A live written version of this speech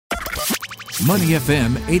Money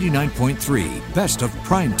FM 89.3, best of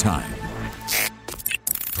prime time.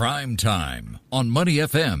 Prime time on Money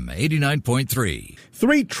FM 89.3.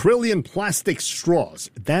 3 trillion plastic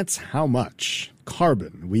straws. That's how much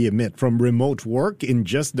carbon we emit from remote work in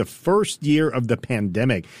just the first year of the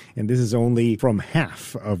pandemic. And this is only from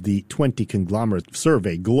half of the 20 conglomerate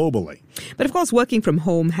survey globally. But of course, working from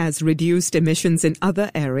home has reduced emissions in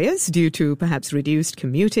other areas due to perhaps reduced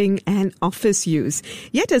commuting and office use.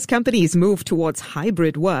 Yet as companies move towards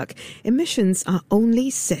hybrid work, emissions are only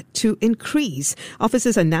set to increase.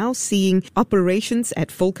 Offices are now seeing operations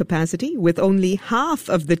at full capacity with only half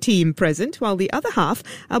of the team present, while the other half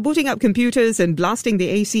are booting up computers and blasting the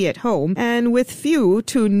AC at home, and with few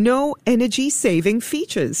to no energy-saving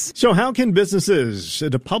features. So how can businesses,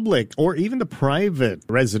 the public, or even the private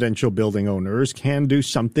residential building owners can do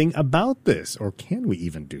something about this? Or can we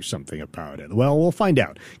even do something about it? Well, we'll find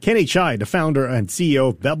out. Kenny Chai, the founder and CEO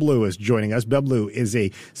of Beblu, is joining us. Beblu is a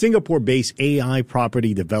Singapore-based AI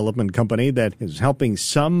property development company that is helping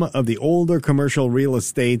some of the older commercial real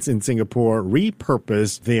estates in Singapore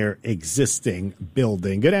repurpose their existing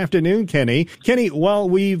building. Good afternoon, Kenny. Kenny, well,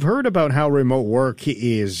 we've heard about how remote work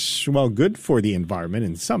is, well, good for the environment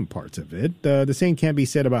in some parts of it. The same can't be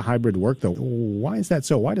said about hybrid work, though. Why is that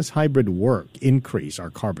so? Why does hybrid work increase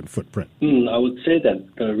our carbon footprint? I would say that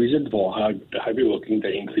the reason for the hybrid working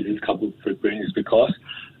that increases carbon footprint is because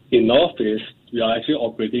in the office, we are actually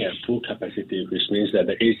operating at full capacity, which means that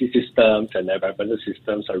the AC systems and the environmental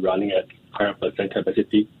systems are running at 100%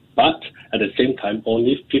 capacity. But at the same time,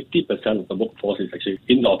 only 50% of the workforce is actually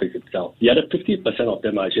in the office itself. The other 50% of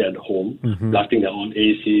them are actually at home, blasting their own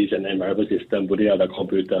ACs and environmental system, putting out their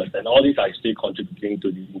computers. And all these are actually contributing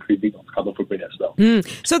to the increasing of carbon footprint as well.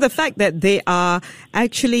 So the fact that they are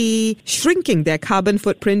actually shrinking their carbon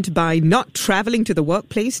footprint by not traveling to the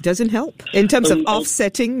workplace doesn't help in terms of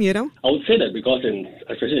offsetting, I would say that because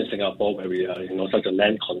especially in Singapore, where we are, such a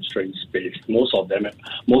land-constrained space, most of the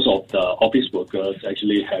office workers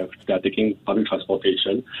actually they're taking public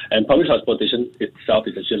transportation, and public transportation itself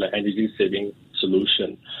is actually an energy-saving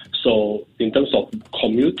solution. So in terms of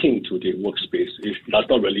commuting to the workspace, it does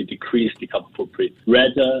not really decrease the carbon footprint.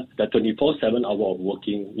 Rather, the 24/7 hour of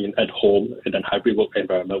working at home in a hybrid work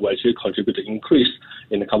environment will actually contribute to increase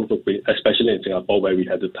in the carbon footprint, especially in Singapore, where we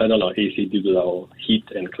have to turn on our AC due to our heat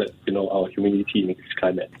and our humidity in this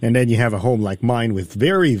climate. And then you have a home like mine with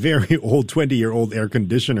very, very old 20-year-old air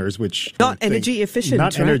conditioners, which not energy efficient.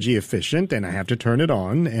 Not energy efficient, and I have to turn it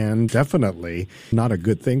on, and definitely not a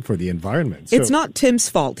good thing for the environment. So, it's not Tim's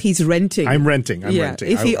fault. He's renting. I'm renting.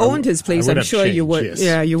 If he owned his place, I'm sure you would. Yes.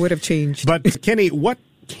 Yeah, you would have changed. But Kenny, what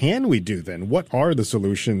can we do then? What are the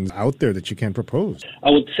solutions out there that you can propose? I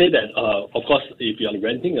would say that, of course, if you're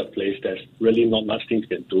renting a place, there's really not much things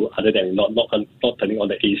you can do other than not turning on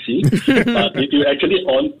the AC. But if you actually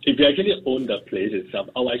own the place itself,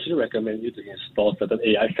 I would actually recommend you to install certain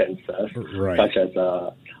AI sensors, such as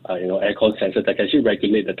aircon sensors that can actually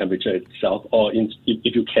regulate the temperature itself. Or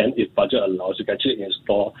if budget allows, you can actually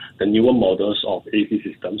install the newer models of AC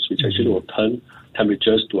systems, which actually will turn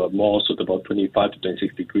temperatures to a more suitable 25 to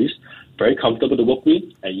 26 degrees. Very comfortable to work with,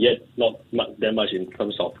 and yet not that much in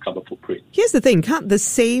terms of carbon footprint. Here's the thing, can't the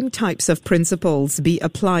same types of principles be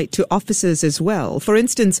applied to offices as well? For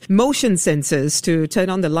instance, motion sensors to turn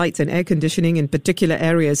on the lights and air conditioning in particular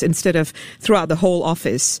areas instead of throughout the whole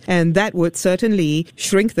office. And that would certainly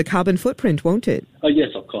shrink the carbon footprint, won't it? Yes,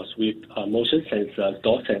 of course. With motion sensors,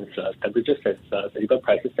 door sensors, temperature sensors, even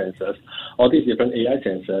pressure sensors, all these different AI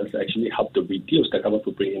sensors actually help to reduce the carbon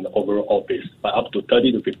footprint in the overall office by up to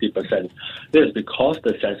 30 to 50%. This is because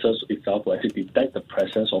the sensors itself will actually detect the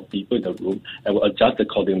presence of people in the room and will adjust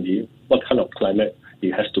accordingly what kind of climate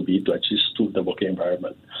it has to be to actually suit the working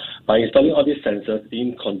environment. By installing all these sensors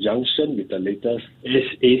in conjunction with the latest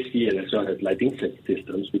AC and as well as lighting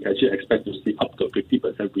systems, we can actually expect to see up to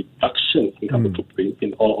 50% reduction in carbon footprint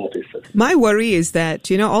in all offices. My worry is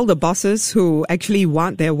that, all the bosses who actually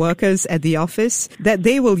want their workers at the office, that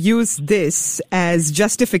they will use this as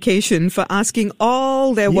justification for asking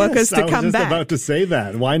all their workers to come back. I was just about to say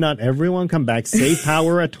that. Why not everyone come back, save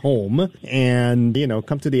power at home, and,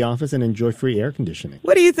 come to the office and enjoy free air conditioning?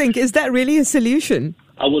 What do you think? Is that really a solution?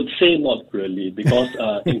 I would say not really, because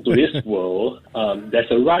in today's world, there's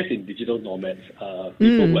a rise in digital nomads.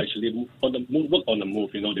 People who actually work on the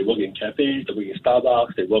move. They work in cafes, they work in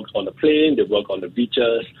Starbucks, they work on the plane, they work on the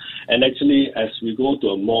beaches. And actually, as we go to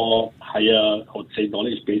a more higher, I would say,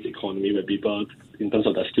 knowledge-based economy, where people, in terms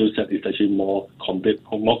of their skill set, is actually more complex,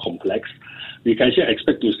 we can actually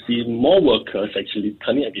expect to see more workers actually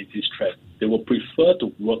turning against this trend They will prefer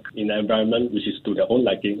to work in an environment which is to their own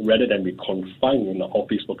liking rather than be confined in an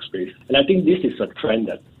office workspace. And I think this is a trend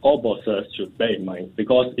that all bosses should bear in mind,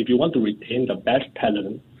 because if you want to retain the best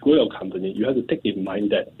talent, grow your company, you have to take in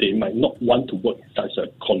mind that they might not want to work in such a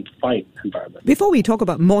confined environment. Before we talk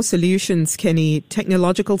about more solutions, Kenny,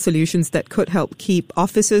 technological solutions that could help keep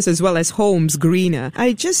offices as well as homes greener,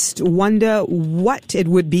 I just wonder what it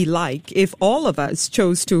would be like if all of us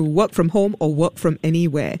chose to work from home or work from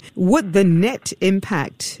anywhere. Would the net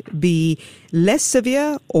impact be less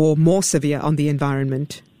severe or more severe on the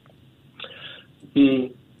environment?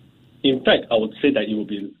 In fact, I would say that you will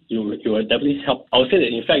definitely help. I would say that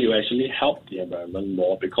in fact you will actually help the environment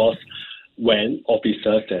more, because when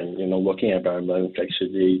offices and working environments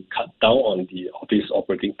actually cut down on the office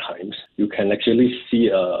operating times, you can actually see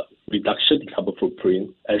a reduction in carbon footprint.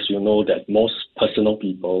 As you know, that most personal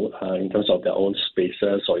people, in terms of their own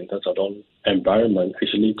spaces or in terms of their own environment,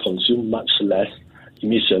 actually consume much less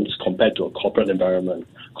emissions compared to a corporate environment.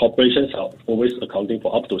 Corporations are always accounting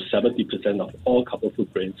for up to 70% of all carbon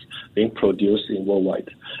footprints being produced in worldwide.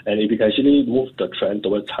 And if we can actually move the trend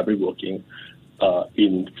towards hybrid working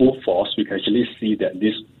in full force, we can actually see that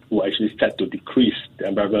this will actually start to decrease the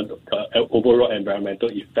overall environmental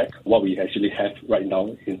effect, what we actually have right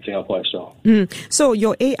now in Singapore as well. So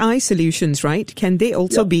your AI solutions, right, can they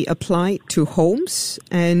also be applied to homes,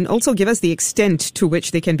 and also give us the extent to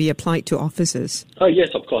which they can be applied to offices? Yes,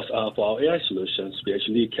 of course. For our AI solutions, we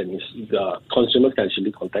actually the consumers can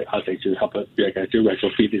actually contact us, actually help us. We can actually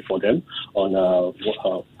retrofit it for them on a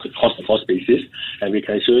cost basis, and we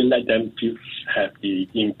can actually let them have the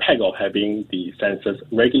impact of having the sensors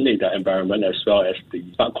regulate their environment as well as the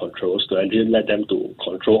smart controls to actually let them to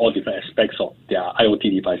control all different aspects of their IoT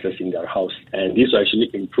devices in their house. And this will actually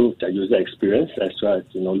improve their user experience as well as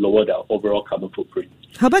lower their overall carbon footprint.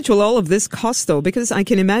 How much will all of this cost, though? Because I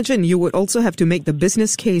can imagine you would also have to make the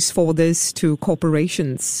business case for this to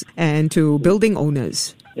corporations and to building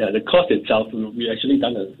owners. Yeah, the cost itself, we actually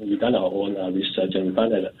done our own research, and we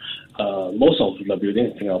found that most of the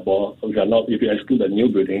buildings in Singapore, if you exclude the new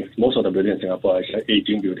buildings, most of the buildings in Singapore are actually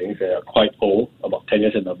aging buildings. They are quite old, about 10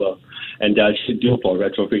 years and above, and they are actually due for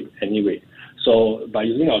retrofit anyway. So by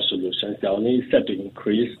using our solutions, they're only set to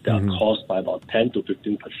increase their cost by about 10 to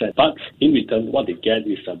 15%. But in return, what they get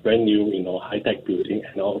is a brand new, high-tech building.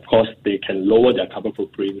 And of course, they can lower their carbon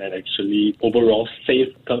footprint and actually overall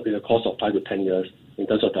save the cost of 5 to 10 years in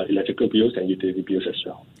terms of the electrical bills and utility bills as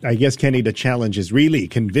well. I guess, Kenny, the challenge is really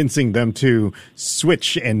convincing them to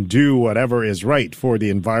switch and do whatever is right for the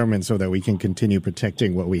environment so that we can continue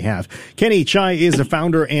protecting what we have. Kenny Chai is the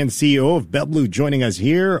founder and CEO of BelBlue, joining us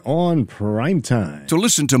here on Primetime. To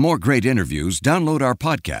listen to more great interviews, download our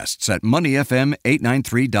podcasts at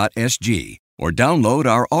moneyfm893.sg or download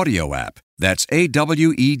our audio app. That's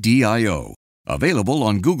AWEDIO. Available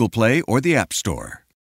on Google Play or the App Store.